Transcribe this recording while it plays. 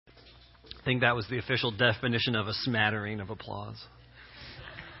I think that was the official definition of a smattering of applause.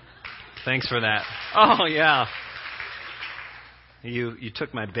 Thanks for that. Oh, yeah. You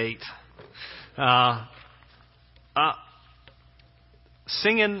took my bait.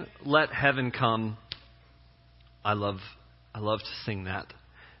 Singing Let Heaven Come. I love to sing that.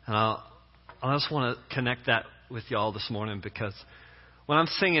 And I just want to connect that with y'all this morning, because when I'm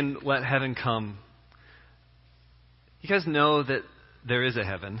singing Let Heaven Come, you guys know that there is a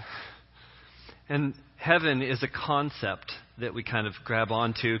heaven. And heaven is a concept that we kind of grab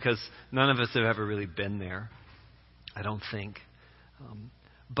onto because none of us have ever really been there, I don't think.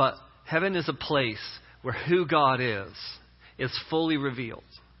 But heaven is a place where who God is fully revealed.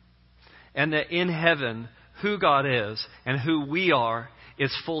 And that in heaven, who God is and who we are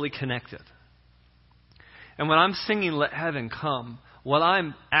is fully connected. And when I'm singing Let Heaven Come, what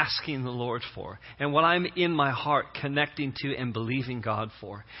I'm asking the Lord for and what I'm in my heart connecting to and believing God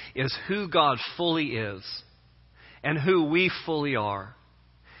for is who God fully is and who we fully are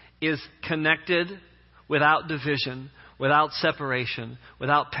is connected without division, without separation,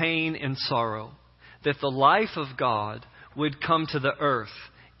 without pain and sorrow. That the life of God would come to the earth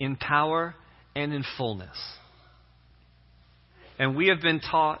in power and in fullness. And we have been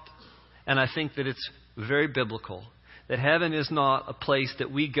taught, and I think that it's very biblical, that heaven is not a place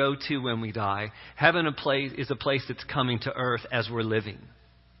that we go to when we die. Heaven is a place that's coming to earth as we're living.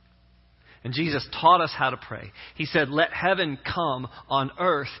 And Jesus taught us how to pray. He said, let heaven come on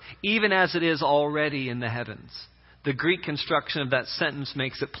earth even as it is already in the heavens. The Greek construction of that sentence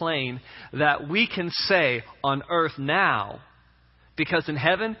makes it plain that we can say on earth now, because in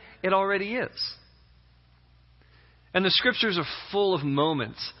heaven it already is. And the scriptures are full of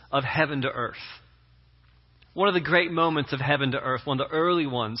moments of heaven to earth. One of the great moments of heaven to earth, one of the early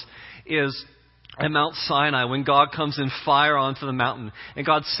ones, is at Mount Sinai when God comes in fire onto the mountain. And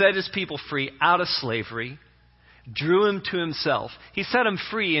God set his people free out of slavery, drew them to himself. He set them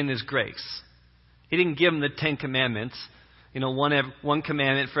free in his grace. He didn't give them the 10 commandments, one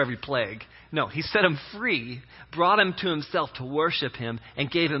commandment for every plague. No, he set them free, brought them to himself to worship him,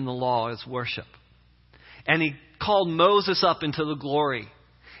 and gave him the law as worship. And he called Moses up into the glory.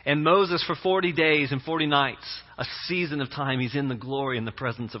 And Moses, for 40 days and 40 nights, a season of time, he's in the glory and the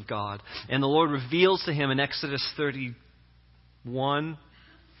presence of God. And the Lord reveals to him in Exodus 31-ish,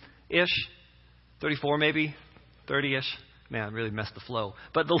 34 maybe, 30-ish. Man, I really messed the flow.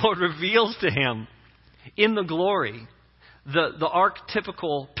 But the Lord reveals to him in the glory the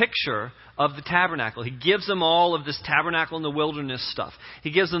archetypical picture of the tabernacle. He gives them all of this tabernacle in the wilderness stuff.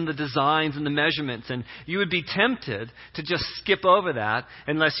 He gives them the designs and the measurements. And you would be tempted to just skip over that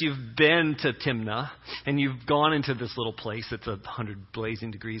unless you've been to Timnah and you've gone into this little place that's 100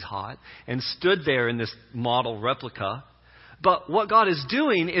 blazing degrees hot and stood there in this model replica. But what God is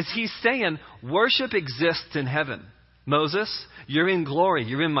doing is he's saying worship exists in heaven. Moses, you're in glory.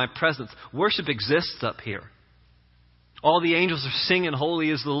 You're in my presence. Worship exists up here. All the angels are singing,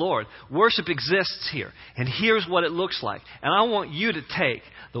 holy is the Lord. Worship exists here. And here's what it looks like. And I want you to take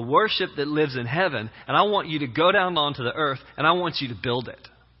the worship that lives in heaven, and I want you to go down onto the earth, and I want you to build it.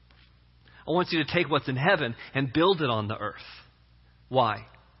 I want you to take what's in heaven and build it on the earth. Why?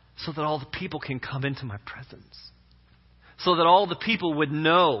 So that all the people can come into my presence. So that all the people would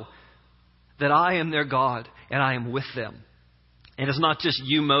know that I am their God and I am with them. And it's not just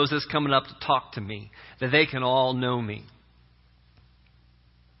you, Moses, coming up to talk to me, that they can all know me.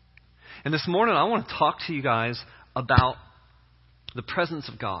 And this morning I want to talk to you guys about the presence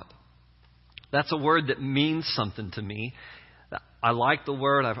of God. That's a word that means something to me. I like the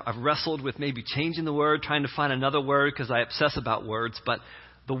word. I've wrestled with maybe changing the word, trying to find another word because I obsess about words. But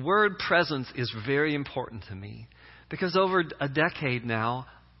the word presence is very important to me because over a decade now,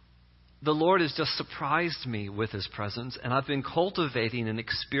 the Lord has just surprised me with his presence, and I've been cultivating an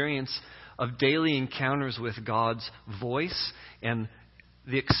experience of daily encounters with God's voice and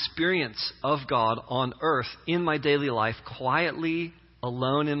the experience of God on earth in my daily life, quietly,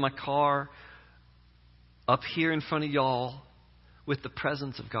 alone in my car, up here in front of y'all, with the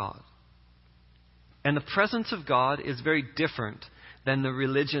presence of God. And the presence of God is very different than the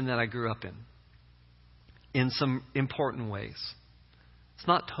religion that I grew up in some important ways. It's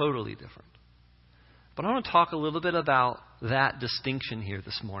not totally different. But I want to talk a little bit about that distinction here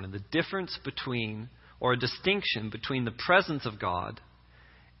this morning. The difference between, or a distinction between the presence of God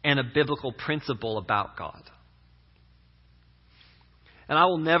and a biblical principle about God. And I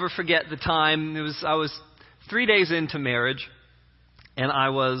will never forget the time, I was 3 days into marriage, and I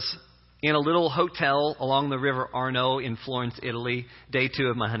was in a little hotel along the River Arno in Florence, Italy, day 2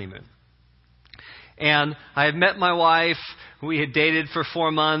 of my honeymoon. And I had met my wife. We had dated for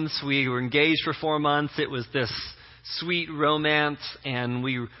 4 months. We were engaged for 4 months. It was this sweet romance, and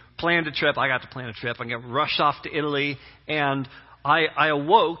we planned a trip. I got to plan a trip. I got rushed off to Italy, and I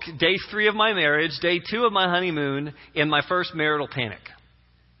awoke day 3 of my marriage, day 2 of my honeymoon, in my first marital panic.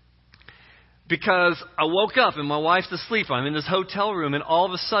 Because I woke up and my wife's asleep. I'm in this hotel room, and all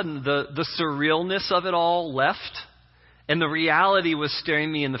of a sudden the surrealness of it all left, and the reality was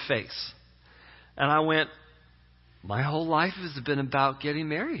staring me in the face. And I went, my whole life has been about getting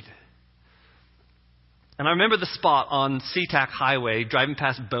married. And I remember the spot on SeaTac Highway, driving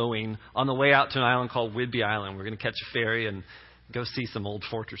past Boeing, on the way out to an island called Whidbey Island. We're going to catch a ferry and go see some old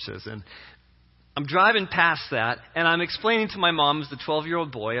fortresses. And I'm driving past that, and I'm explaining to my mom, as the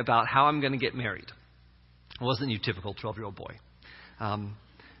 12-year-old boy, about how I'm going to get married. It wasn't your typical 12-year-old boy.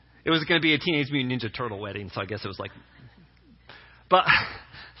 It was going to be a Teenage Mutant Ninja Turtle wedding, so I guess it was like... But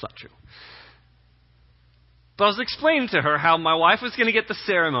it's not true. But I was explaining to her how my wife was going to get the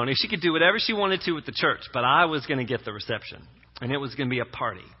ceremony. She could do whatever she wanted to with the church, but I was going to get the reception. And it was going to be a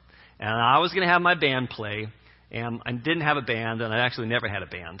party. And I was going to have my band play. And I didn't have a band, and I actually never had a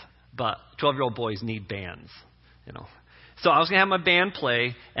band. But 12-year-old boys need bands, you know. So I was going to have my band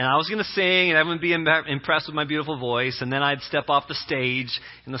play, and I was going to sing, and everyone would be impressed with my beautiful voice. And then I'd step off the stage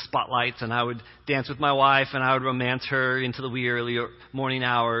in the spotlights, and I would dance with my wife, and I would romance her into the wee early morning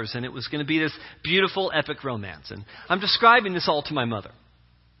hours. And it was going to be this beautiful, epic romance. And I'm describing this all to my mother.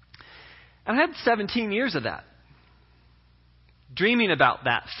 And I had 17 years of that. Dreaming about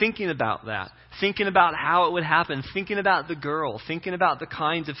that, thinking about how it would happen, thinking about the girl, thinking about the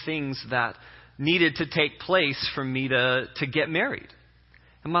kinds of things that needed to take place for me to get married.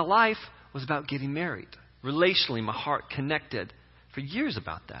 And my life was about getting married. Relationally, my heart connected for years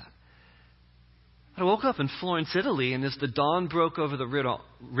about that. I woke up in Florence, Italy, and as the dawn broke over the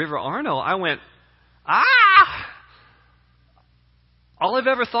River Arno, I went, all I've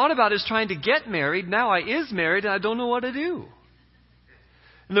ever thought about is trying to get married. Now I is married, and I don't know what to do.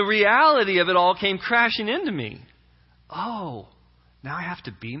 And the reality of it all came crashing into me. Oh, now I have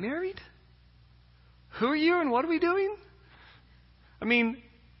to be married? Who are you and what are we doing? I mean,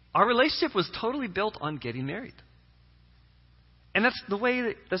 our relationship was totally built on getting married. And that's the way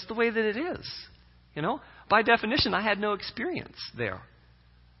that it is. You know, by definition, I had no experience there.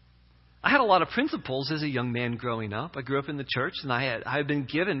 I had a lot of principles as a young man growing up. I grew up in the church, and I had been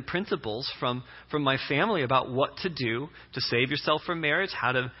given principles from my family about what to do to save yourself from marriage,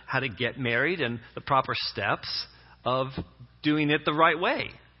 how to get married, and the proper steps of doing it the right way.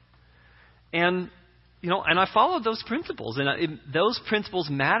 And and I followed those principles, and those principles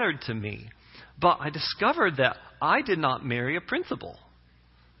mattered to me. But I discovered that I did not marry a principle.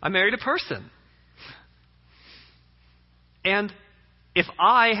 I married a person. And if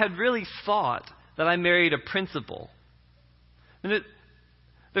I had really thought that I married a principle, and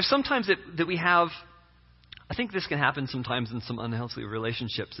there's sometimes that we have, I think this can happen sometimes in some unhealthy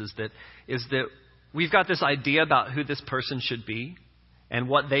relationships, is that we've got this idea about who this person should be and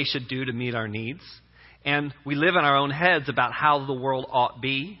what they should do to meet our needs. And we live in our own heads about how the world ought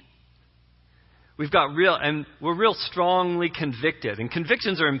be. We're real strongly convicted. And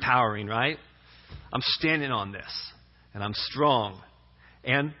convictions are empowering, right? I'm standing on this, and I'm strong.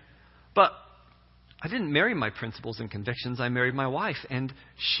 But I didn't marry my principles and convictions. I married my wife, and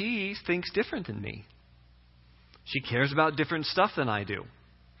she thinks different than me. She cares about different stuff than I do.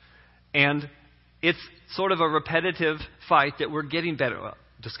 And it's sort of a repetitive fight that we're getting better at.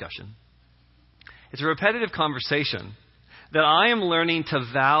 Discussion. It's a repetitive conversation that I am learning to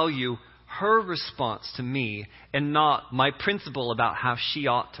value her response to me and not my principle about how she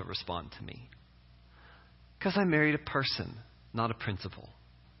ought to respond to me. Because I married a person, not a principle.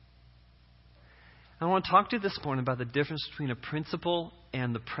 I want to talk to you this morning about the difference between a principle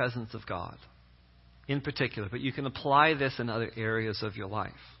and the presence of God in particular. But you can apply this in other areas of your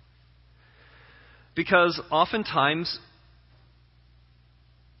life. Because oftentimes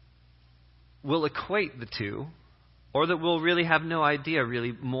we'll equate the two, or that we'll really have no idea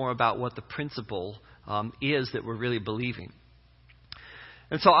really more about what the principle is that we're really believing.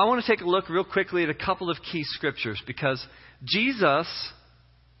 And so I want to take a look real quickly at a couple of key scriptures, because Jesus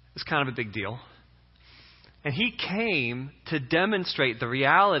is kind of a big deal. And he came to demonstrate the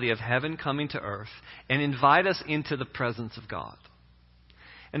reality of heaven coming to earth and invite us into the presence of God.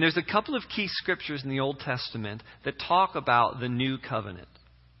 And there's a couple of key scriptures in the Old Testament that talk about the new covenant.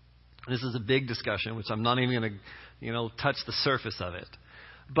 This is a big discussion, which I'm not even going to, touch the surface of it.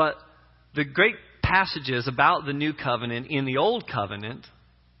 But the great passages about the new covenant in the old covenant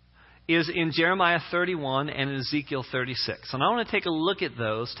is in Jeremiah 31 and in Ezekiel 36. And I want to take a look at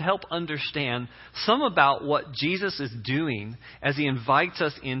those to help understand some about what Jesus is doing as he invites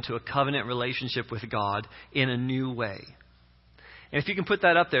us into a covenant relationship with God in a new way. And if you can put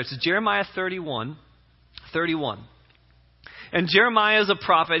that up there, it's Jeremiah 31. And Jeremiah is a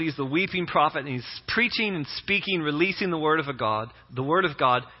prophet. He's the weeping prophet, and he's preaching and speaking, releasing the word of God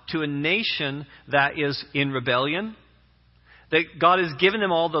to a nation that is in rebellion. That God has given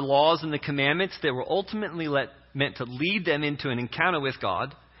them all the laws and the commandments that were ultimately meant to lead them into an encounter with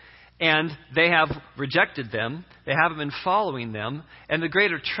God. And they have rejected them. They haven't been following them. And the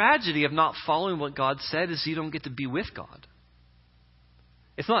greater tragedy of not following what God said is you don't get to be with God.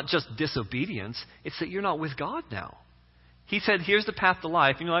 It's not just disobedience. It's that you're not with God now. He said, here's the path to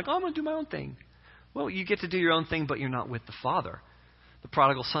life. And you're like, oh, I'm going to do my own thing. Well, you get to do your own thing, but you're not with the Father. The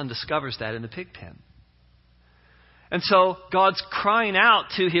prodigal son discovers that in the pig pen. And so God's crying out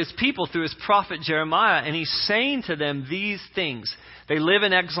to his people through his prophet Jeremiah, and he's saying to them these things. They live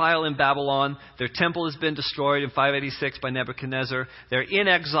in exile in Babylon. Their temple has been destroyed in 586 by Nebuchadnezzar. They're in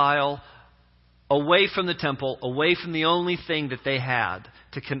exile, away from the temple, away from the only thing that they had,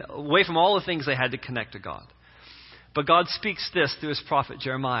 away from all the things they had to connect to God. But God speaks this through his prophet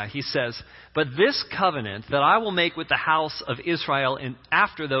Jeremiah. He says, but this covenant that I will make with the house of Israel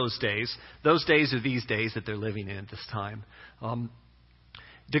after those days are these days that they're living in at this time,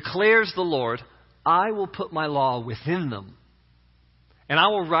 declares the Lord, I will put my law within them, and I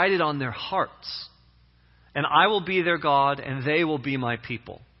will write it on their hearts, and I will be their God, and they will be my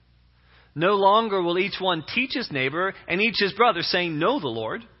people. No longer will each one teach his neighbor and each his brother, saying, know the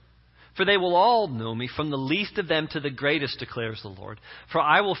Lord. For they will all know me, from the least of them to the greatest, declares the Lord. For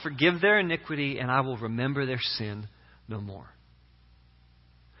I will forgive their iniquity, and I will remember their sin no more.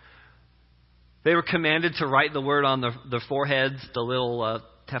 They were commanded to write the word on their foreheads, the little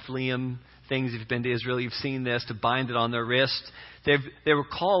tefillin things. If you've been to Israel, you've seen this, to bind it on their wrist. They were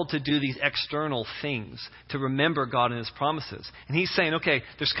called to do these external things, to remember God and his promises. And he's saying, okay,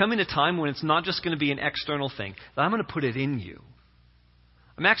 there's coming a time when it's not just going to be an external thing, but I'm going to put it in you.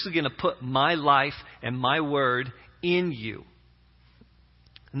 I'm actually going to put my life and my word in you.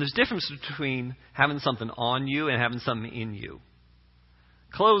 And there's a difference between having something on you and having something in you.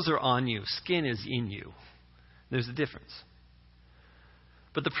 Clothes are on you. Skin is in you. There's a difference.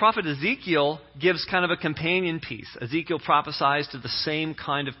 But the prophet Ezekiel gives kind of a companion piece. Ezekiel prophesies to the same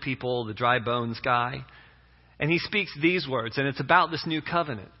kind of people, the dry bones guy. And he speaks these words, and it's about this new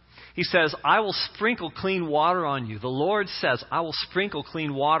covenant. He says, I will sprinkle clean water on you. The Lord says, I will sprinkle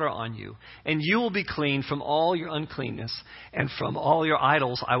clean water on you, and you will be clean from all your uncleanness, and from all your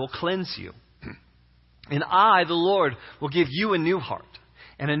idols I will cleanse you. And I, the Lord, will give you a new heart,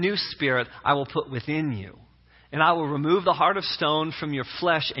 and a new spirit I will put within you. And I will remove the heart of stone from your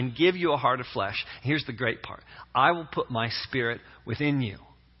flesh and give you a heart of flesh. Here's the great part. I will put my spirit within you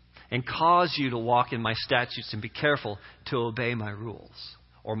and cause you to walk in my statutes and be careful to obey my rules.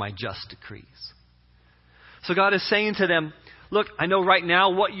 Or my just decrees. So God is saying to them, look, I know right now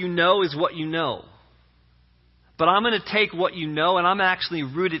what you know is what you know. But I'm going to take what you know and I'm actually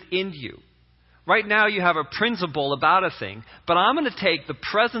rooted in you. Right now you have a principle about a thing. But I'm going to take the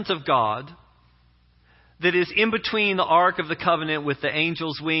presence of God that is in between the Ark of the Covenant with the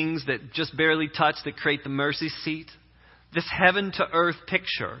angel's wings that just barely touch, that create the mercy seat. This heaven to earth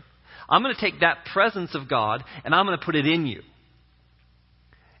picture. I'm going to take that presence of God and I'm going to put it in you.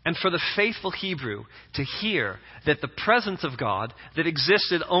 And for the faithful Hebrew to hear that the presence of God that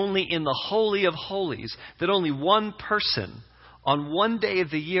existed only in the Holy of Holies, that only one person on one day of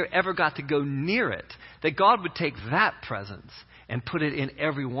the year ever got to go near it, that God would take that presence and put it in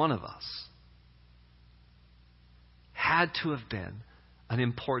every one of us, had to have been an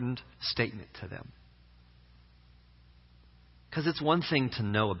important statement to them. Because it's one thing to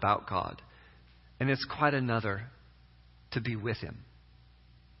know about God, and it's quite another to be with him.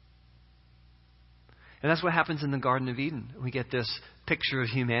 And that's what happens in the Garden of Eden. We get this picture of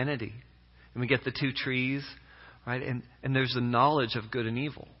humanity. And we get the two trees, right? And there's the knowledge of good and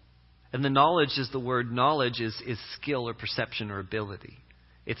evil. And the knowledge is the word knowledge is skill or perception or ability.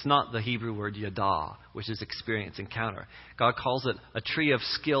 It's not the Hebrew word yada, which is experience, encounter. God calls it a tree of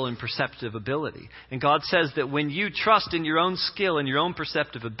skill and perceptive ability. And God says that when you trust in your own skill and your own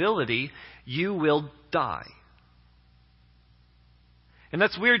perceptive ability, you will die. And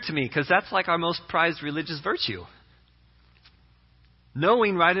that's weird to me because that's like our most prized religious virtue.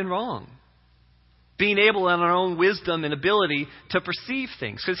 Knowing right and wrong. Being able in our own wisdom and ability to perceive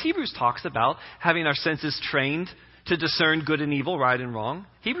things. Because Hebrews talks about having our senses trained to discern good and evil, right and wrong.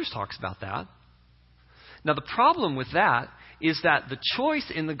 Hebrews talks about that. Now, the problem with that is that the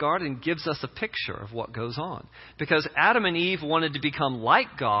choice in the garden gives us a picture of what goes on. Because Adam and Eve wanted to become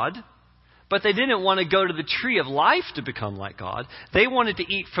like God, but they didn't want to go to the tree of life to become like God. They wanted to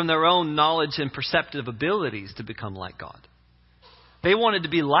eat from their own knowledge and perceptive abilities to become like God. They wanted to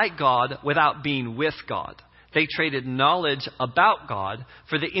be like God without being with God. They traded knowledge about God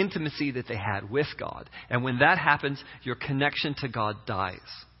for the intimacy that they had with God. And when that happens, your connection to God dies.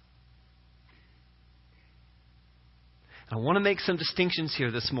 I want to make some distinctions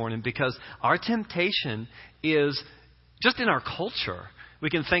here this morning because our temptation is, just in our culture, we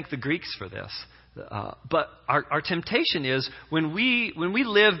can thank the Greeks for this, but our temptation is when we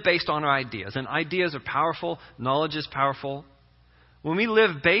live based on our ideas, and ideas are powerful, knowledge is powerful. When we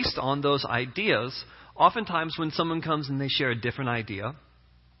live based on those ideas, oftentimes when someone comes and they share a different idea,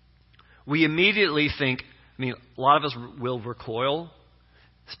 we immediately think, a lot of us will recoil,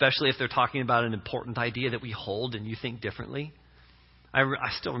 especially if they're talking about an important idea that we hold and you think differently. I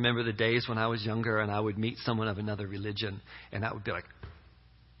still remember the days when I was younger and I would meet someone of another religion and I would be like,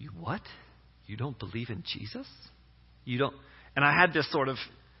 "You what? You don't believe in Jesus? You don't?" And I had this sort of,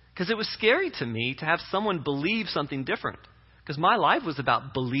 because it was scary to me to have someone believe something different. Because my life was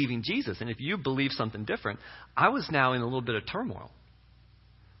about believing Jesus. And if you believe something different, I was now in a little bit of turmoil.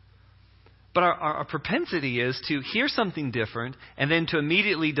 But our propensity is to hear something different and then to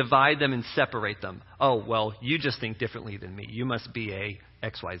immediately divide them and separate them. Oh, well, you just think differently than me. You must be a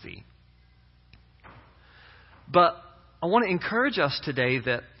XYZ. But I want to encourage us today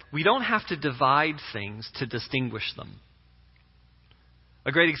that we don't have to divide things to distinguish them.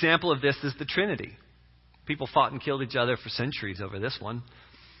 A great example of this is the Trinity. People fought and killed each other for centuries over this one.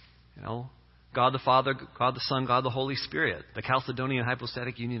 God the Father, God the Son, God the Holy Spirit. The Chalcedonian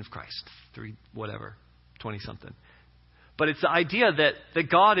hypostatic union of Christ. 20-something. But it's the idea that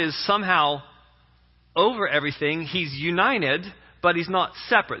God is somehow over everything. He's united, but he's not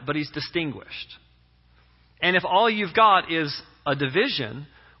separate, but he's distinguished. And if all you've got is a division,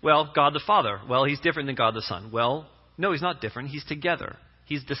 well, God the Father, well, he's different than God the Son. Well, no, he's not different. He's together.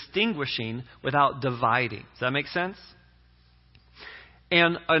 He's distinguishing without dividing. Does that make sense?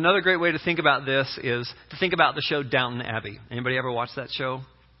 And another great way to think about this is to think about the show Downton Abbey. Anybody ever watch that show?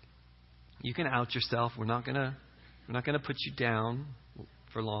 You can out yourself. We're not gonna put you down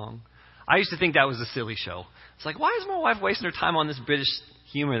for long. I used to think that was a silly show. It's like, why is my wife wasting her time on this British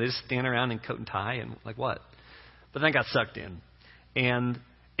humor? They just stand around in coat and tie and like what? But then I got sucked in. And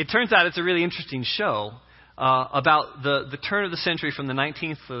it turns out it's a really interesting show about the turn of the century from the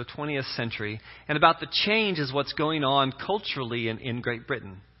 19th to the 20th century and about the changes, what's going on culturally in Great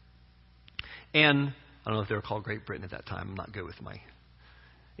Britain. And I don't know if they were called Great Britain at that time. I'm not good with my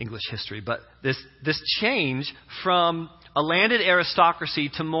English history. But this change from a landed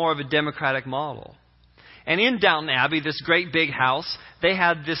aristocracy to more of a democratic model. And in Downton Abbey, this great big house, they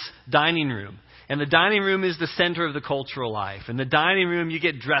had this dining room. And the dining room is the center of the cultural life. In the dining room, you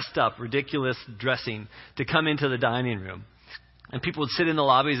get dressed up, ridiculous dressing, to come into the dining room. And people would sit in the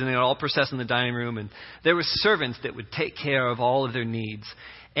lobbies and they would all process in the dining room. And there were servants that would take care of all of their needs.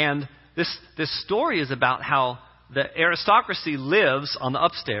 And this story is about how the aristocracy lives on the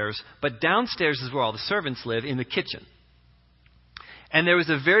upstairs, but downstairs is where all the servants live, in the kitchen. And there was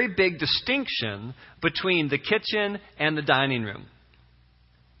a very big distinction between the kitchen and the dining room.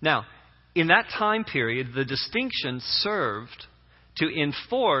 Now, in that time period, the distinction served to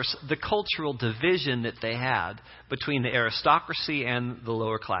enforce the cultural division that they had between the aristocracy and the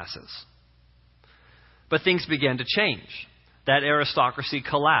lower classes. But things began to change. That aristocracy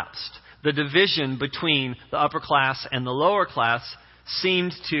collapsed. The division between the upper class and the lower class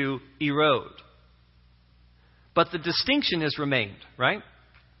seemed to erode. But the distinction has remained, right?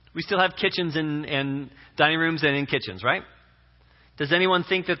 We still have kitchens and dining rooms and in kitchens, right? Does anyone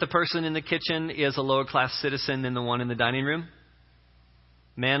think that the person in the kitchen is a lower class citizen than the one in the dining room?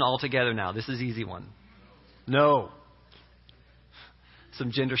 Men all together now. This is easy one. No.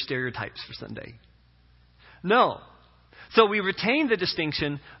 Some gender stereotypes for Sunday. No. So we retain the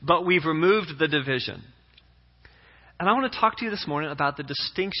distinction, but we've removed the division. And I want to talk to you this morning about the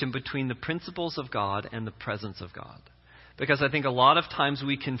distinction between the principles of God and the presence of God. Because I think a lot of times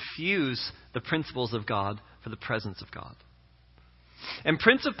we confuse the principles of God for the presence of God. And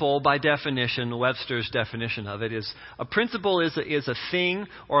principle, by definition, Webster's definition of it is, a principle is a thing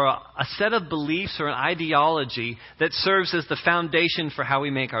or a set of beliefs or an ideology that serves as the foundation for how we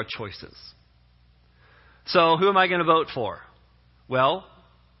make our choices. So who am I going to vote for? Well,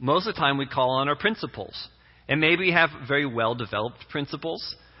 most of the time we call on our principles. And maybe we have very well-developed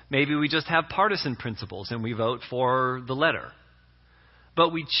principles. Maybe we just have partisan principles and we vote for the letter.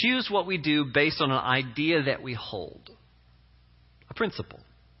 but we choose what we do based on an idea that we hold, a principle.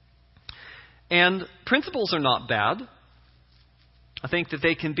 And principles are not bad. I think that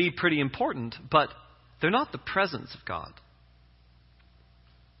they can be pretty important, but they're not the presence of God.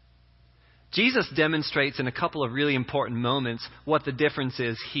 Jesus demonstrates in a couple of really important moments what the difference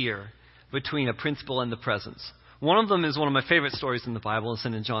is here between a principle and the presence. One of them is one of my favorite stories in the Bible. It's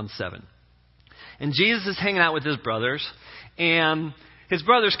in John 7. And Jesus is hanging out with his brothers, and his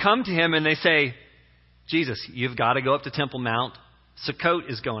brothers come to him and they say, Jesus, you've got to go up to Temple Mount. Sukkot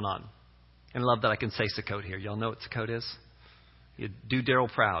is going on. And I love that I can say Sukkot here. Y'all know what Sukkot is? You do Daryl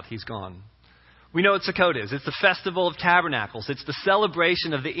proud. He's gone. We know what Sukkot is. It's the Festival of Tabernacles. It's the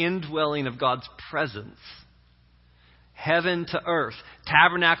celebration of the indwelling of God's presence. Heaven to earth.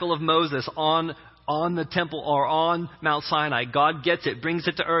 Tabernacle of Moses on the temple or on Mount Sinai. God gets it, brings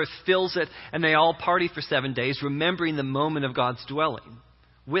it to earth, fills it, and they all party for 7 days, remembering the moment of God's dwelling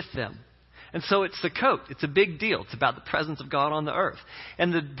with them. And so it's Sukkot. It's a big deal. It's about the presence of God on the earth.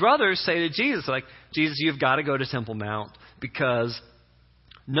 And the brothers say to Jesus, like, Jesus, you've got to go to Temple Mount because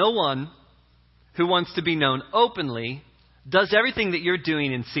no one who wants to be known openly does everything that you're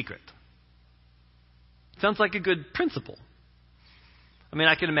doing in secret. Sounds like a good principle. I mean,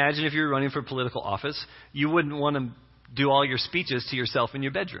 I can imagine if you're running for political office, you wouldn't want to do all your speeches to yourself in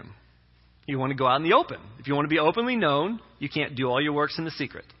your bedroom. You want to go out in the open. If you want to be openly known, you can't do all your works in the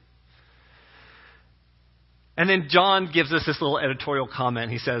secret. And then John gives us this little editorial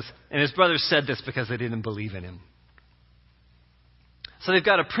comment. He says, and his brothers said this because they didn't believe in him. So they've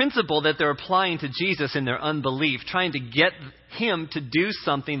got a principle that they're applying to Jesus in their unbelief, trying to get him to do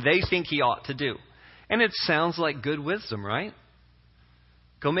something they think he ought to do. And it sounds like good wisdom, right?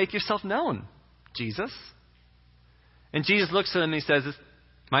 Go make yourself known, Jesus. And Jesus looks at them and he says,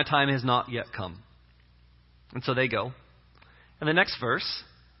 my time has not yet come. And so they go. And the next verse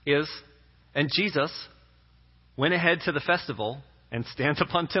is, and Jesus went ahead to the festival and stands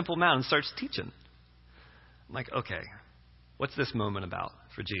up on Temple Mount and starts teaching. I'm like, okay, what's this moment about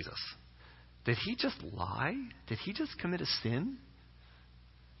for Jesus? Did he just lie? Did he just commit a sin?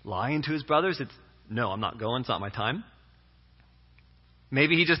 Lying to his brothers? No, I'm not going. It's not my time.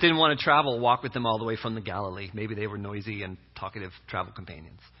 Maybe he just didn't want to walk with them all the way from the Galilee. Maybe they were noisy and talkative travel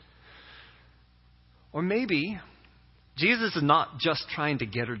companions. Or maybe Jesus is not just trying to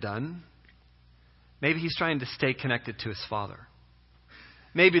get her done. Maybe he's trying to stay connected to his Father.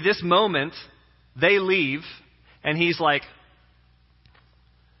 Maybe this moment, they leave, and he's like,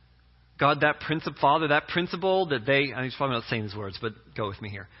 God, that principle that he's probably not saying these words, but go with me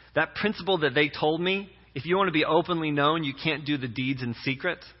here. That principle that they told me, if you want to be openly known, you can't do the deeds in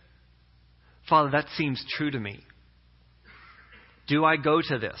secret. Father, that seems true to me. Do I go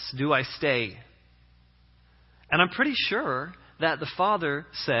to this? Do I stay? And I'm pretty sure that the Father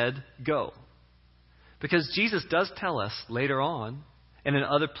said, go. Because Jesus does tell us later on, and in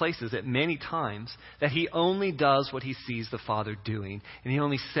other places at many times, that he only does what he sees the Father doing, and he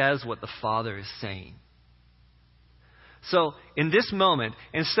only says what the Father is saying. So, in this moment,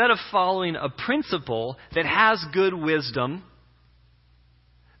 instead of following a principle that has good wisdom,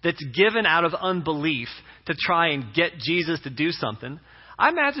 that's given out of unbelief to try and get Jesus to do something, I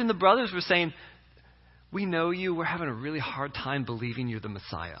imagine the brothers were saying, we know you, we're having a really hard time believing you're the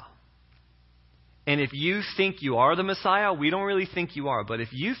Messiah. And if you think you are the Messiah, we don't really think you are. But if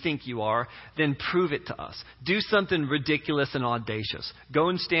you think you are, then prove it to us. Do something ridiculous and audacious. Go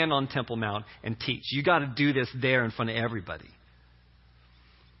and stand on Temple Mount and teach. You got to do this there in front of everybody.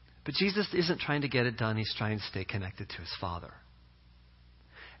 But Jesus isn't trying to get it done. He's trying to stay connected to his Father.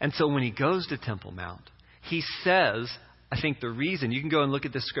 And so when he goes to Temple Mount, he says, I think the reason, you can go and look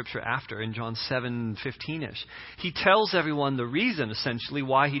at this scripture after in John 7:15-ish. He tells everyone the reason, essentially,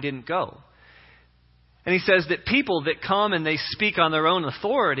 why he didn't go. And he says that people that come and they speak on their own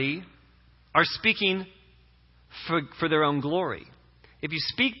authority are speaking for their own glory. If you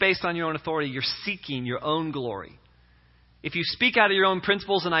speak based on your own authority, you're seeking your own glory. If you speak out of your own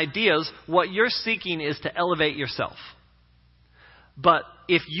principles and ideas, what you're seeking is to elevate yourself. But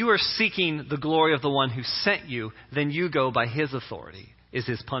if you are seeking the glory of the one who sent you, then you go by his authority, is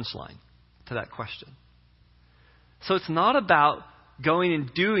his punchline to that question. So it's not about going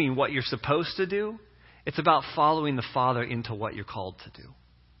and doing what you're supposed to do. It's about following the Father into what you're called to do.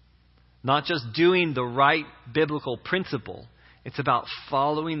 Not just doing the right biblical principle. It's about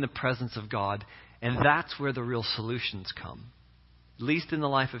following the presence of God. And that's where the real solutions come. At least in the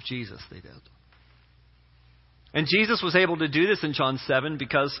life of Jesus, they did. And Jesus was able to do this in John 7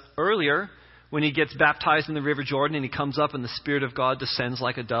 because earlier, when he gets baptized in the River Jordan and he comes up and the Spirit of God descends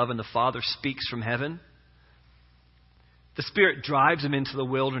like a dove and the Father speaks from heaven, The Spirit drives him into the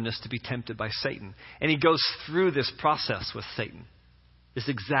wilderness to be tempted by Satan. And he goes through this process with Satan. This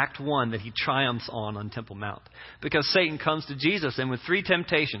exact one that he triumphs on Temple Mount. Because Satan comes to Jesus and with 3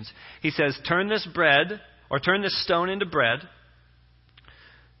 temptations, he says, turn this stone into bread.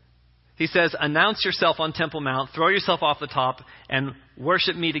 He says, announce yourself on Temple Mount, throw yourself off the top, and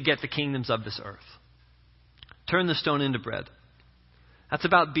worship me to get the kingdoms of this earth. Turn the stone into bread. That's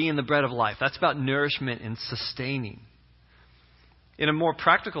about being the bread of life. That's about nourishment and sustaining. In a more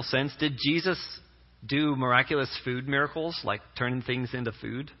practical sense, did Jesus do miraculous food miracles, like turning things into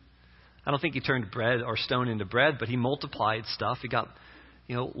food? I don't think he turned bread or stone into bread, but he multiplied stuff. He got,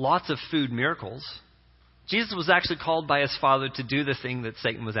 lots of food miracles. Jesus was actually called by his Father to do the thing that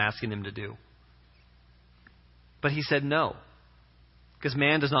Satan was asking him to do. But he said no, because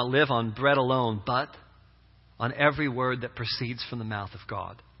man does not live on bread alone, but on every word that proceeds from the mouth of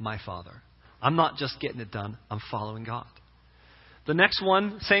God, my Father. I'm not just getting it done, I'm following God. The next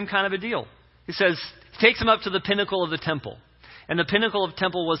one, same kind of a deal. He says, he takes him up to the pinnacle of the temple. And the pinnacle of the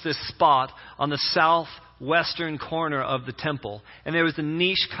temple was this spot on the southwestern corner of the temple. And there was a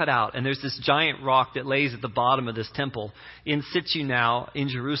niche cut out. And there's this giant rock that lays at the bottom of this temple in situ now in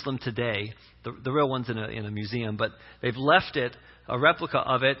Jerusalem today. The real one's in a museum. But they've left it, a replica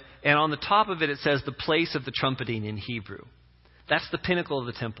of it. And on the top of it, it says the place of the trumpeting in Hebrew. That's the pinnacle of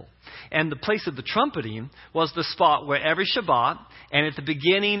the temple. And the place of the trumpeting was the spot where every Shabbat and at the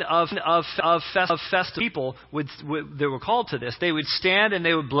beginning of festival, people they were called to this. They would stand and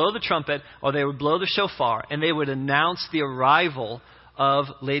they would blow the trumpet or they would blow the shofar and they would announce the arrival of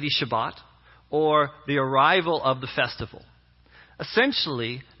Lady Shabbat or the arrival of the festival.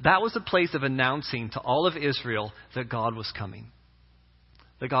 Essentially, that was a place of announcing to all of Israel that God was coming.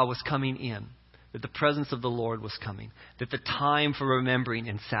 That God was coming in. That the presence of the Lord was coming. That the time for remembering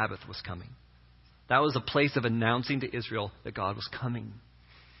and Sabbath was coming. That was a place of announcing to Israel that God was coming.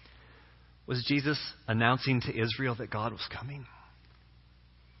 Was Jesus announcing to Israel that God was coming?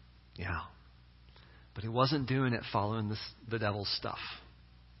 Yeah. But he wasn't doing it following the devil's stuff.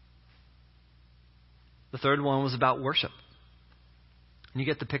 The third one was about worship. And you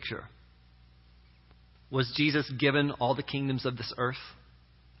get the picture. Was Jesus given all the kingdoms of this earth?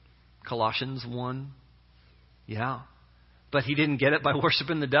 Colossians 1. Yeah. But he didn't get it by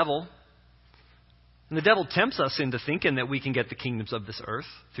worshiping the devil. And the devil tempts us into thinking that we can get the kingdoms of this earth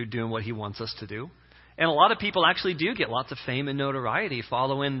through doing what he wants us to do. And a lot of people actually do get lots of fame and notoriety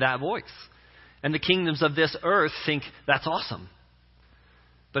following that voice. And the kingdoms of this earth think that's awesome.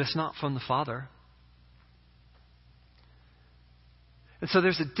 But it's not from the Father. And so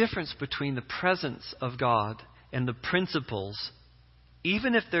there's a difference between the presence of God and the principles,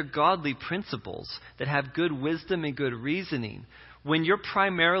 even if they're godly principles that have good wisdom and good reasoning. When you're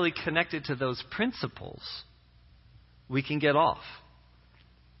primarily connected to those principles, we can get off.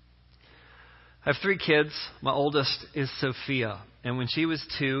 I have 3 kids. My oldest is Sophia. And when she was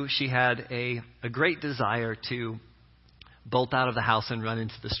 2, she had a great desire to bolt out of the house and run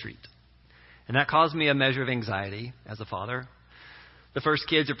into the street. And that caused me a measure of anxiety as a father. The first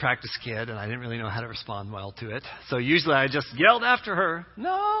kid's a practice kid, and I didn't really know how to respond well to it. So usually I just yelled after her,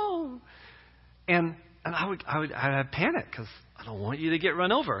 "No!" And I'd have panic because I don't want you to get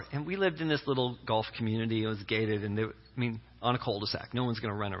run over. And we lived in this little golf community. It was gated, and on a cul-de-sac. No one's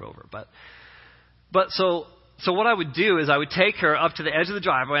going to run her over. But so what I would do is I would take her up to the edge of the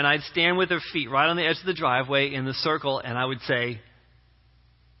driveway, and I'd stand with her feet right on the edge of the driveway in the circle, and I would say,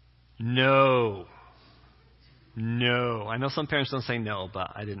 "No. No." I know some parents don't say no,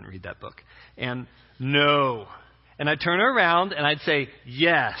 but I didn't read that book. And no. And I'd turn her around and I'd say,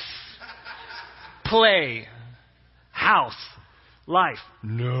 "Yes. Play. House. Life.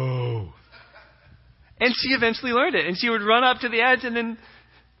 No." And she eventually learned it. And she would run up to the edge and then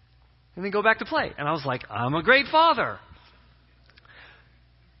go back to play. And I was like, I'm a great father.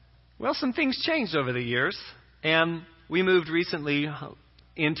 Well, some things changed over the years. And we moved recently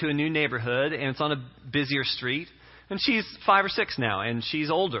into a new neighborhood, and it's on a busier street. And she's 5 or 6 now, and she's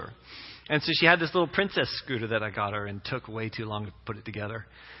older. And so she had this little princess scooter that I got her and took way too long to put it together.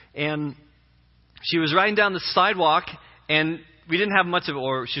 And she was riding down the sidewalk, and we didn't have much of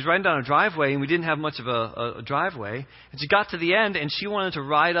or she was riding down a driveway, and we didn't have much of a driveway. And she got to the end, and she wanted to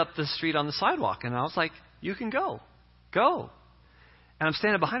ride up the street on the sidewalk. And I was like, "You can go. Go." And I'm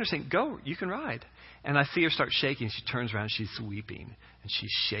standing behind her saying, "Go, you can ride." And I see her start shaking. She turns around, and she's weeping, and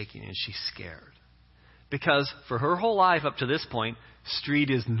she's shaking, and she's scared. Because for her whole life up to this point, street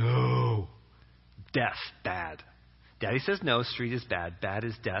is no. Death, bad. Daddy says no, street is bad. Bad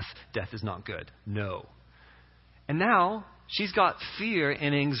is death. Death is not good. No. And now she's got fear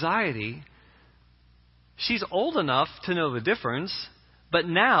and anxiety. she's old enough to know the difference, but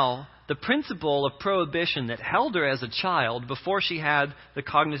now the principle of prohibition that held her as a child before she had the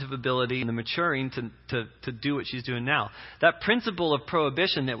cognitive ability and the maturing to do what she's doing now, that principle of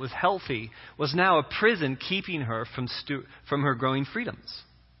prohibition that was healthy was now a prison keeping her from her growing freedoms.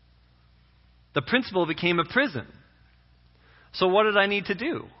 The principle became a prison. So what did I need to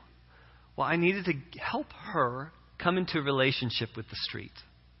do? Well, I needed to help her come into a relationship with the street.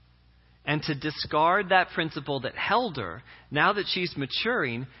 And to discard that principle that held her, now that she's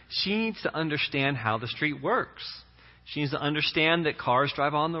maturing, she needs to understand how the street works. She needs to understand that cars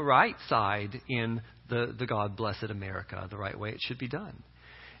drive on the right side in the God-blessed America, the right way it should be done.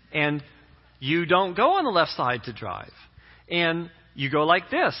 And you don't go on the left side to drive. And you go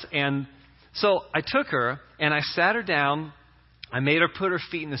like this. And so I took her and I sat her down. I made her put her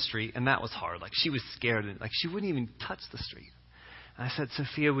feet in the street, and that was hard. Like, she was scared. Like, she wouldn't even touch the street. I said,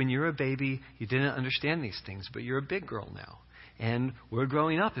 Sophia, when you're a baby, you didn't understand these things, but you're a big girl now. And we're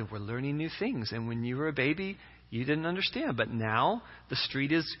growing up and we're learning new things. And when you were a baby, you didn't understand. But now the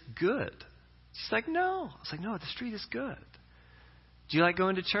street is good. She's like, no. I was like, no, the street is good. Do you like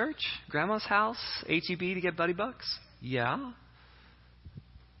going to church? Grandma's house? H-E-B to get Buddy Bucks? Yeah.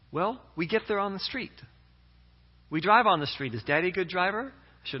 Well, we get there on the street. We drive on the street. Is Daddy a good driver?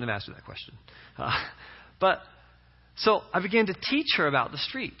 I shouldn't have asked her that question. So I began to teach her about the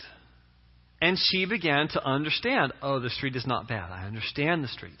street. And she began to understand, oh, the street is not bad. I understand the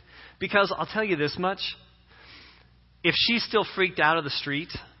street. Because I'll tell you this much. If she's still freaked out by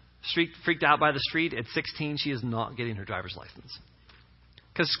the street at 16, she is not getting her driver's license.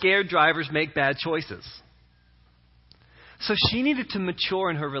 Because scared drivers make bad choices. So she needed to mature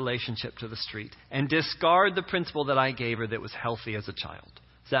in her relationship to the street and discard the principle that I gave her that was healthy as a child.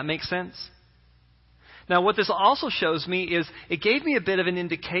 Does that make sense? Now, what this also shows me is it gave me a bit of an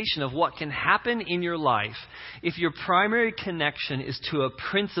indication of what can happen in your life if your primary connection is to a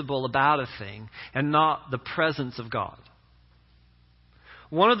principle about a thing and not the presence of God.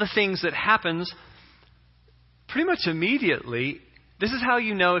 One of the things that happens pretty much immediately, this is how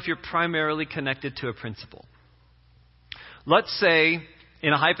you know if you're primarily connected to a principle. Let's say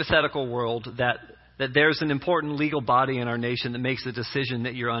in a hypothetical world that there's an important legal body in our nation that makes a decision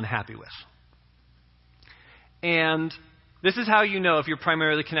that you're unhappy with. And this is how you know if you're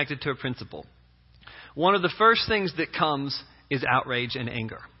primarily connected to a principle. One of the first things that comes is outrage and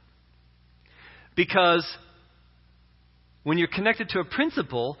anger. Because when you're connected to a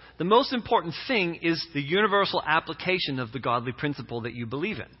principle, the most important thing is the universal application of the godly principle that you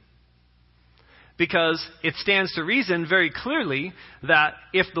believe in. Because it stands to reason very clearly that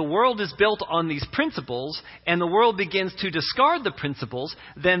if the world is built on these principles and the world begins to discard the principles,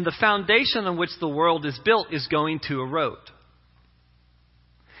 then the foundation on which the world is built is going to erode.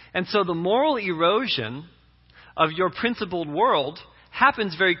 And so the moral erosion of your principled world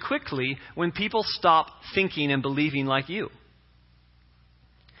happens very quickly when people stop thinking and believing like you.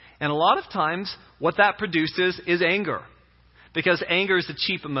 And a lot of times what that produces is anger. Because anger is a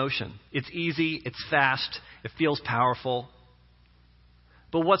cheap emotion. It's easy, it's fast, it feels powerful.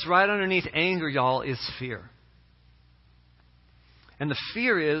 But what's right underneath anger, y'all, is fear. And the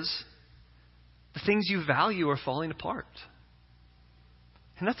fear is the things you value are falling apart.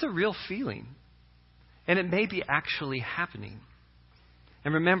 And that's a real feeling. And it may be actually happening.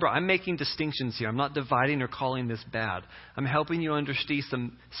 And remember, I'm making distinctions here. I'm not dividing or calling this bad. I'm helping you see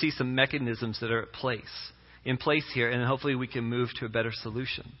some mechanisms that are in place here, and hopefully we can move to a better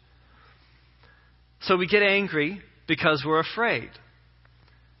solution. So we get angry because we're afraid.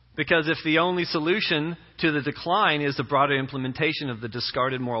 Because if the only solution to the decline is the broader implementation of the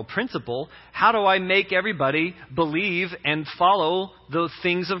discarded moral principle, how do I make everybody believe and follow the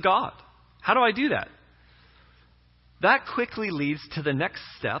things of God? How do I do that? That quickly leads to the next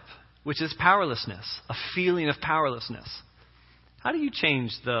step, which is powerlessness, a feeling of powerlessness. How do you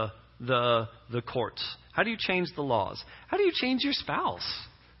change the courts? How do you change the laws? How do you change your spouse?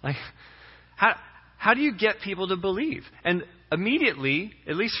 How do you get people to believe? And immediately,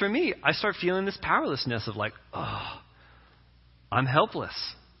 at least for me, I start feeling this powerlessness of I'm helpless.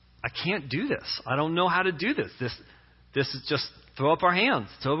 I can't do this. I don't know how to do this. This is just throw up our hands.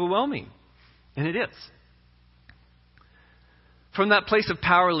 It's overwhelming. And it is. From that place of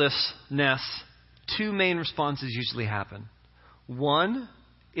powerlessness, two main responses usually happen. One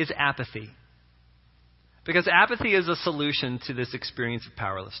is apathy. Because apathy is a solution to this experience of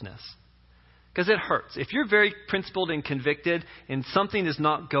powerlessness. Because it hurts. If you're very principled and convicted and something is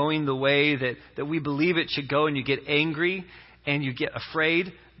not going the way that we believe it should go and you get angry and you get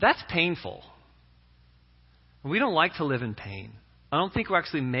afraid, that's painful. We don't like to live in pain. I don't think we're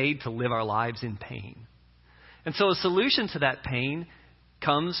actually made to live our lives in pain. And so a solution to that pain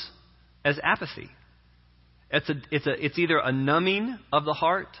comes as apathy. It's either a numbing of the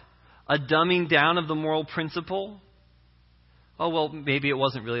heart, a dumbing down of the moral principle. Oh, well, maybe it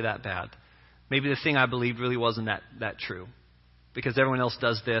wasn't really that bad. Maybe the thing I believed really wasn't that true, because everyone else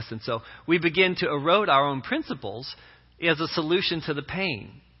does this. And so we begin to erode our own principles as a solution to the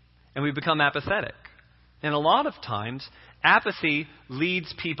pain, and we become apathetic. And a lot of times, apathy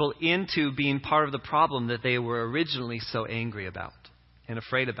leads people into being part of the problem that they were originally so angry about and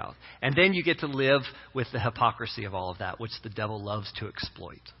afraid about. And then you get to live with the hypocrisy of all of that, which the devil loves to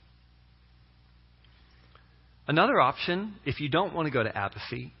exploit. Another option, if you don't want to go to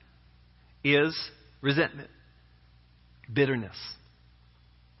apathy, is resentment, bitterness.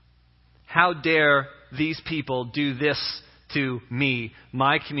 How dare these people do this to me,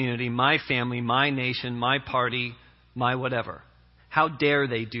 my community, my family, my nation, my party, my whatever? How dare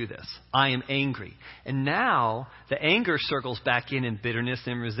they do this? I am angry. And now the anger circles back in bitterness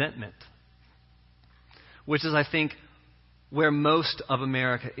and resentment, which is, I think, where most of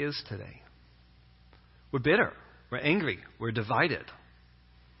America is today. We're bitter. We're angry. We're divided.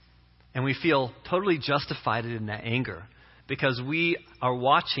 And we feel totally justified in that anger because we are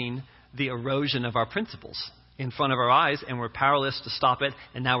watching the erosion of our principles in front of our eyes, and we're powerless to stop it,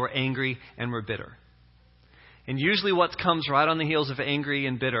 and now we're angry and we're bitter. And usually what comes right on the heels of angry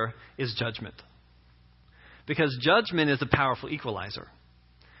and bitter is judgment. Because judgment is a powerful equalizer.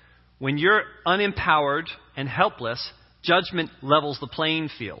 When you're unempowered and helpless, judgment levels the playing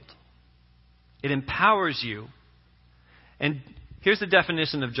field. It empowers you. And here's the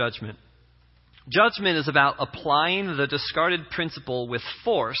definition of judgment. Judgment is about applying the discarded principle with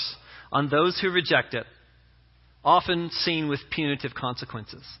force on those who reject it, often seen with punitive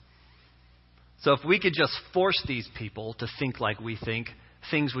consequences. So if we could just force these people to think like we think,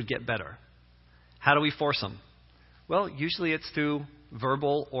 things would get better. How do we force them? Well, usually it's through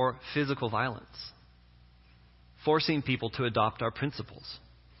verbal or physical violence. Forcing people to adopt our principles.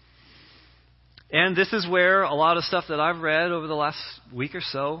 And this is where a lot of stuff that I've read over the last week or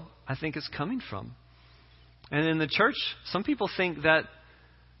so, I think is coming from. And in the church, some people think that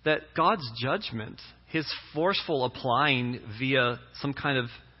God's judgment, his forceful applying via some kind of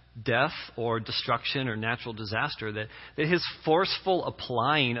death or destruction or natural disaster, that his forceful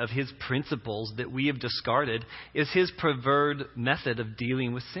applying of his principles that we have discarded is his preferred method of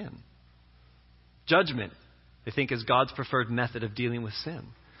dealing with sin. Judgment, they think, is God's preferred method of dealing with sin.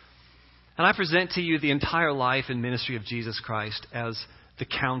 And I present to you the entire life and ministry of Jesus Christ as the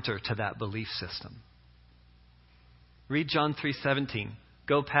counter to that belief system. Read John 3:17.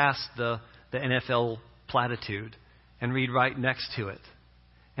 Go past the NFL platitude and read right next to it.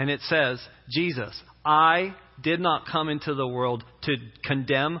 And it says, Jesus, I did not come into the world to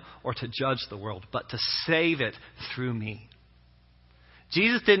condemn or to judge the world, but to save it through me.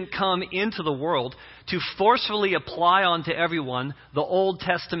 Jesus didn't come into the world to forcefully apply onto everyone the Old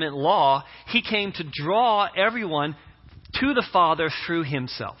Testament law. He came to draw everyone to the Father through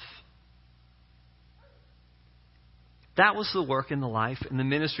himself. That was the work in the life and the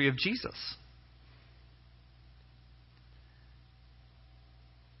ministry of Jesus.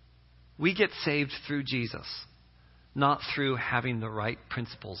 We get saved through Jesus, not through having the right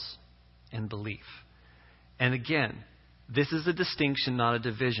principles and belief. And again, this is a distinction, not a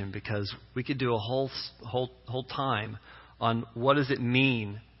division, because we could do a whole time on what does it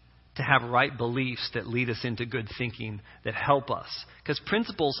mean to have right beliefs that lead us into good thinking, that help us. Because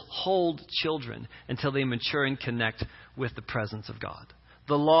principles hold children until they mature and connect with the presence of God.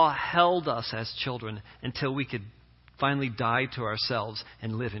 The law held us as children until we could finally die to ourselves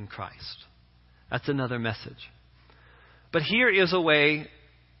and live in Christ. That's another message. But here is a way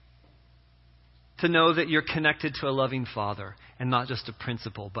to know that you're connected to a loving Father, and not just a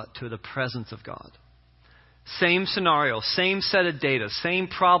principle, but to the presence of God. Same scenario, same set of data, same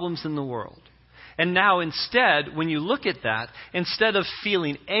problems in the world. And now instead, when you look at that, instead of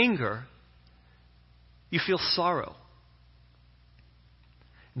feeling anger, you feel sorrow.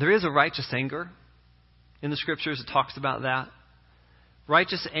 There is a righteous anger. In the scriptures, it talks about that.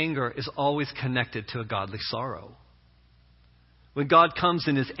 Righteous anger is always connected to a godly sorrow. When God comes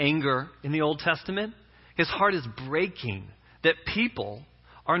in his anger in the Old Testament, his heart is breaking that people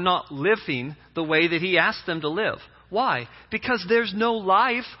are not living the way that he asked them to live. Why? Because there's no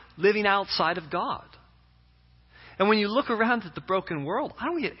life living outside of God. And when you look around at the broken world, I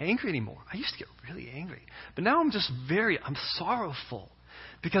don't get angry anymore. I used to get really angry. But now I'm sorrowful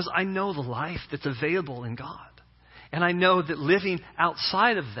because I know the life that's available in God. And I know that living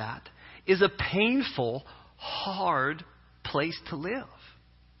outside of that is a painful, hard place to live.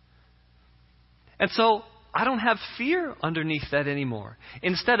 And so I don't have fear underneath that anymore.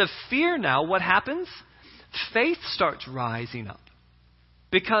 Instead of fear now, what happens? Faith starts rising up.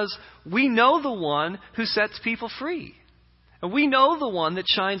 Because we know the one who sets people free. And we know the one that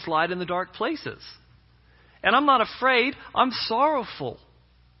shines light in the dark places. And I'm not afraid, I'm sorrowful.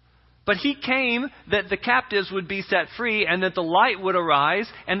 But he came that the captives would be set free and that the light would arise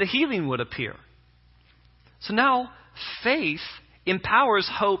and the healing would appear. So now faith empowers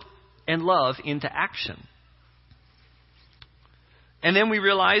hope and love into action. And then we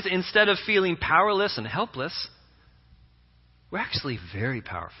realize instead of feeling powerless and helpless, we're actually very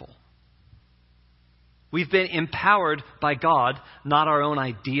powerful. We've been empowered by God, not our own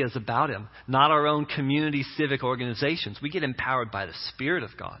ideas about Him, not our own community civic organizations. We get empowered by the Spirit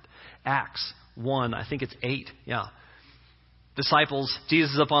of God. Acts 1, I think it's 8, yeah. Disciples,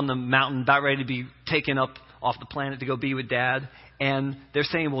 Jesus is up on the mountain, about ready to be taken up off the planet to go be with Dad. And they're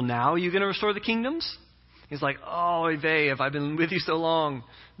saying, well, now are you going to restore the kingdoms? He's like, oh, have I been with you so long?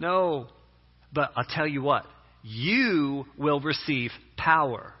 No. But I'll tell you what, you will receive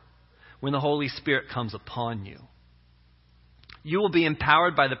power when the Holy Spirit comes upon you. You will be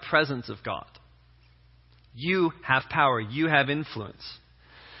empowered by the presence of God. You have power. You have influence.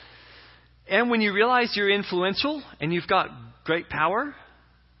 And when you realize you're influential and you've got great power,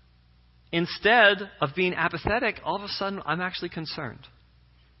 instead of being apathetic, all of a sudden I'm actually concerned.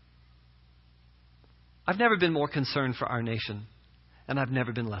 I've never been more concerned for our nation, and I've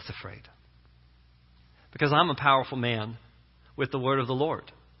never been less afraid. Because I'm a powerful man with the word of the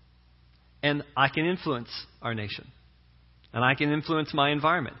Lord. And I can influence our nation. And I can influence my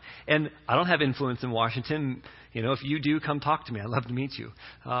environment. And I don't have influence in Washington. You know, if you do, come talk to me. I'd love to meet you.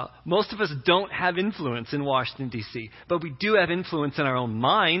 Most of us don't have influence in Washington, D.C. But we do have influence in our own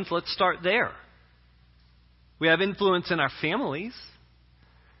minds. Let's start there. We have influence in our families.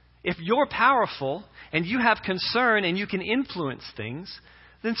 If you're powerful and you have concern and you can influence things,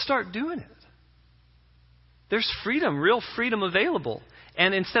 then start doing it. There's freedom, real freedom available.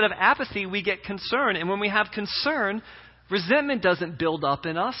 And instead of apathy, we get concern. And when we have concern, resentment doesn't build up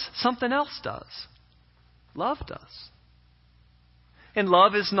in us. Something else does. Love does. And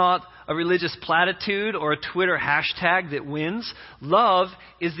love is not a religious platitude or a Twitter hashtag that wins. Love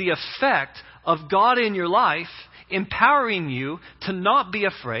is the effect of God in your life empowering you to not be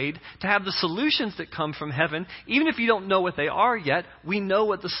afraid, to have the solutions that come from heaven. Even if you don't know what they are yet, we know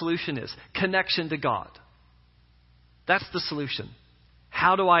what the solution is. Connection to God. That's the solution.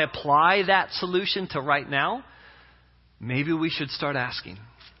 How do I apply that solution to right now? Maybe we should start asking.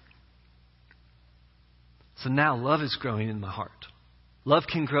 So now love is growing in my heart. Love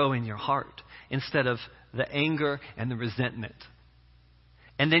can grow in your heart instead of the anger and the resentment.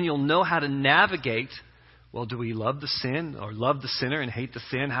 And then you'll know how to navigate. Well, do we love the sin or love the sinner and hate the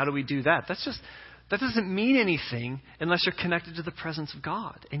sin? How do we do that? That doesn't mean anything unless you're connected to the presence of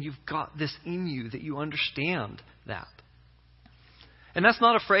God. And you've got this in you that you understand that. And that's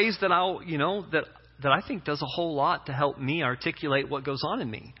not a phrase that that I think does a whole lot to help me articulate what goes on in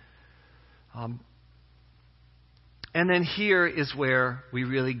me. And then here is where we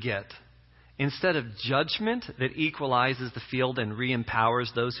really get. Instead of judgment that equalizes the field and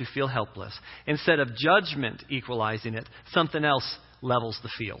re-empowers those who feel helpless, instead of judgment equalizing it, something else levels the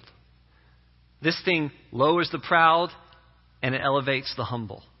field. This thing lowers the proud and it elevates the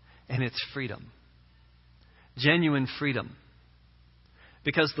humble. And it's freedom. Genuine freedom.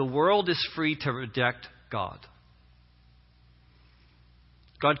 Because the world is free to reject God.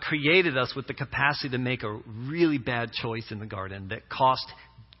 God created us with the capacity to make a really bad choice in the garden that cost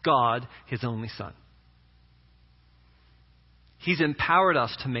God His only Son. He's empowered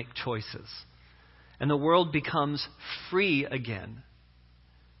us to make choices. And the world becomes free again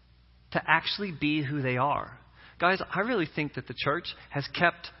to actually be who they are. Guys, I really think that the church has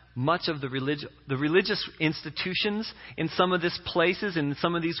kept much of the religious institutions in some of these places, in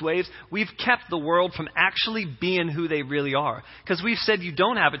some of these ways. We've kept the world from actually being who they really are. Because we've said you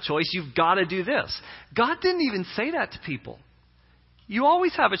don't have a choice, you've got to do this. God didn't even say that to people. You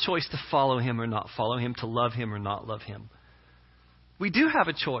always have a choice to follow Him or not follow Him, to love Him or not love Him. We do have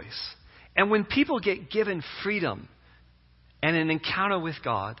a choice. And when people get given freedom and an encounter with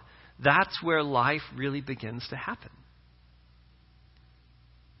God, that's where life really begins to happen.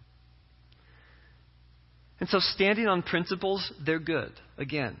 And so standing on principles, they're good.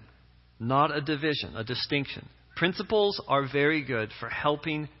 Again, not a division, a distinction. Principles are very good for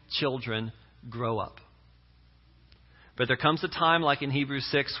helping children grow up. But there comes a time, like in Hebrews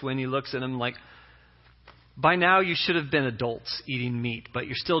 6, when He looks at them like, By now you should have been adults eating meat, but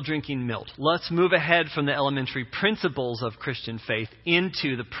you're still drinking milk. Let's move ahead from the elementary principles of Christian faith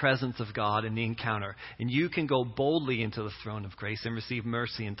into the presence of God and the encounter. And you can go boldly into the throne of grace and receive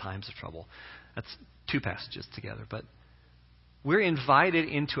mercy in times of trouble. That's two passages together, but we're invited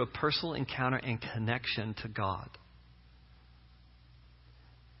into a personal encounter and connection to God.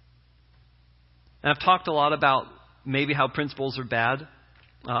 And I've talked a lot about maybe how principles are bad.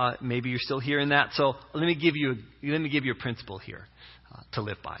 Maybe you're still hearing that. So let me give you a principle here to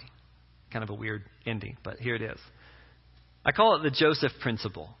live by. Kind of a weird ending, but here it is. I call it the Joseph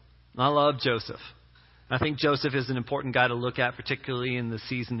principle. I love Joseph. I think Joseph is an important guy to look at, particularly in the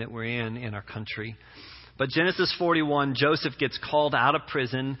season that we're in our country. But Genesis 41, Joseph gets called out of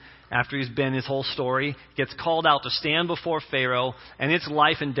prison after he's been his whole story, gets called out to stand before Pharaoh, and it's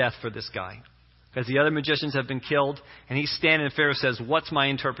life and death for this guy. Because the other magicians have been killed, and he's standing, and Pharaoh says, "What's my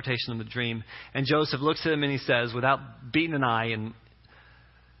interpretation of the dream?" And Joseph looks at him and he says, without beating an eye, and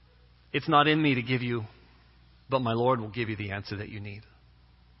 "It's not in me to give you, but my Lord will give you the answer that you need."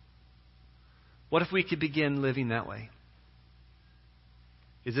 What if we could begin living that way?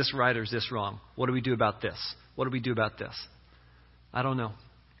 Is this right or is this wrong? What do we do about this? What do we do about this? I don't know.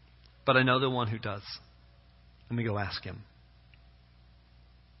 But I know the one who does. Let me go ask him.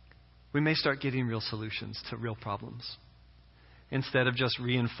 We may start getting real solutions to real problems instead of just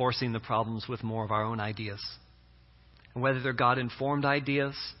reinforcing the problems with more of our own ideas. And whether they're God-informed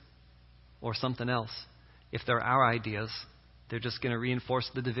ideas or something else, if they're our ideas, they're just going to reinforce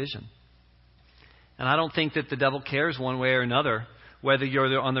the division. And I don't think that the devil cares one way or another, whether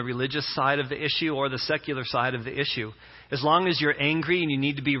you're on the religious side of the issue or the secular side of the issue. As long as you're angry and you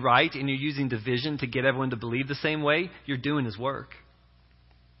need to be right and you're using division to get everyone to believe the same way, you're doing his work.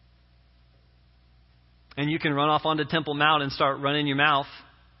 And you can run off onto Temple Mount and start running your mouth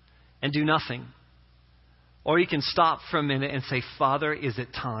and do nothing. Or you can stop for a minute and say, "Father, is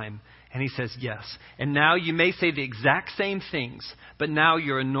it time?" And he says, "Yes." And now you may say the exact same things, but now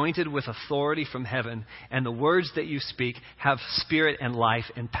you're anointed with authority from heaven, and the words that you speak have spirit and life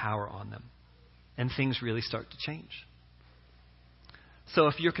and power on them. And things really start to change. So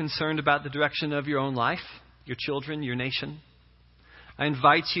if you're concerned about the direction of your own life, your children, your nation, I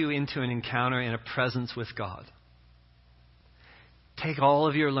invite you into an encounter and a presence with God. Take all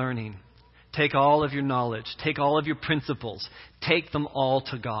of your learning. Take all of your knowledge. Take all of your principles. Take them all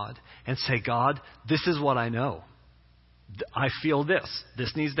to God and say, "God, this is what I know. I feel this.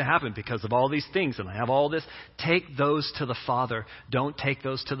 This needs to happen because of all these things, and I have all this." Take those to the Father. Don't take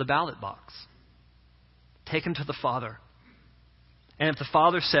those to the ballot box. Take them to the Father. And if the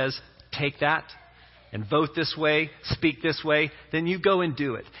Father says, "Take that and vote this way, speak this way," then you go and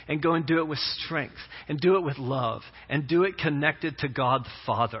do it. And go and do it with strength. And do it with love. And do it connected to God the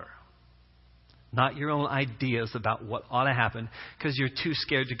Father. Not your own ideas about what ought to happen because you're too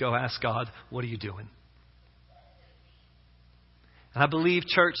scared to go ask God, "What are you doing?" And I believe,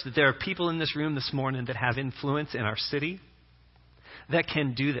 church, that there are people in this room this morning that have influence in our city that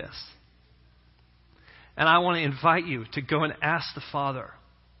can do this. And I want to invite you to go and ask the Father,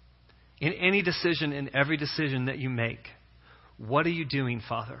 in any decision, in every decision that you make, "What are you doing,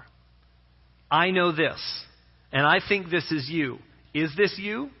 Father? I know this, and I think this is you. Is this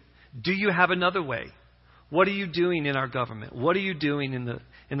you? Do you have another way? What are you doing in our government? What are you doing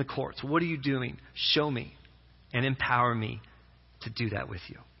in the courts? What are you doing? Show me and empower me to do that with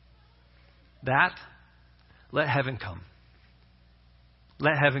you." Let heaven come.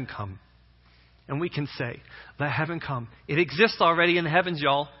 Let heaven come. And we can say, "Let heaven come." It exists already in the heavens,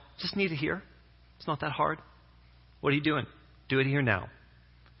 y'all. Just need to hear. It's not that hard. What are you doing? Do it here now.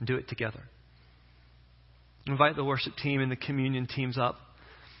 And do it together. Invite the worship team and the communion teams up.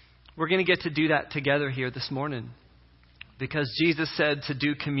 We're going to get to do that together here this morning. Because Jesus said to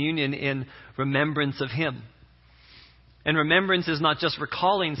do communion in remembrance of Him. And remembrance is not just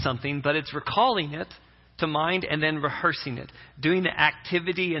recalling something, but it's recalling it to mind and then rehearsing it. Doing the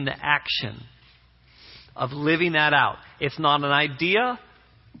activity and the action of living that out. It's not an idea,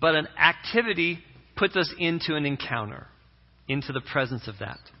 but an activity puts us into an encounter, into the presence of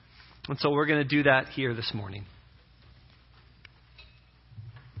that. And so we're going to do that here this morning.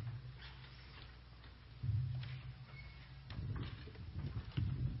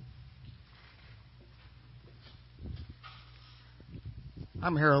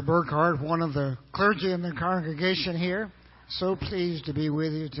 I'm Harold Burkhardt, one of the clergy in the congregation here. So pleased to be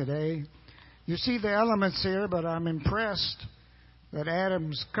with you today. You see the elements here, but I'm impressed that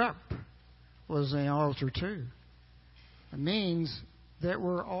Adam's cup was the altar too. It means that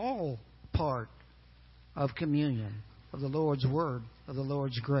we're all part of communion, of the Lord's Word, of the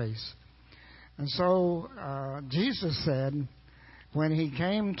Lord's grace. And so Jesus said, when he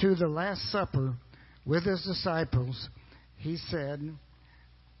came to the Last Supper with his disciples, he said,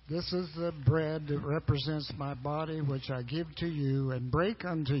 "This is the bread that represents my body, which I give to you and break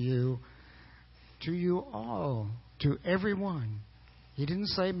unto you all, to everyone." He didn't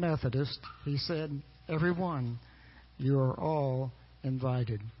say Methodist. He said, everyone, you are all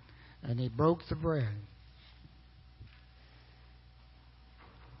invited. And he broke the bread.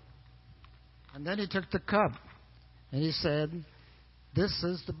 And then he took the cup, and he said, "This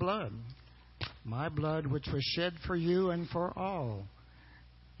is the blood, my blood, which was shed for you and for all,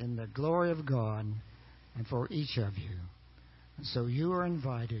 in the glory of God and for each of you." And so you are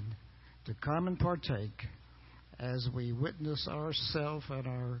invited to come and partake as we witness ourselves and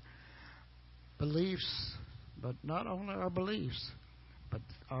our beliefs, but not only our beliefs, but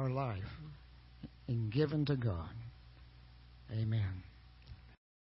our life in given to God. Amen.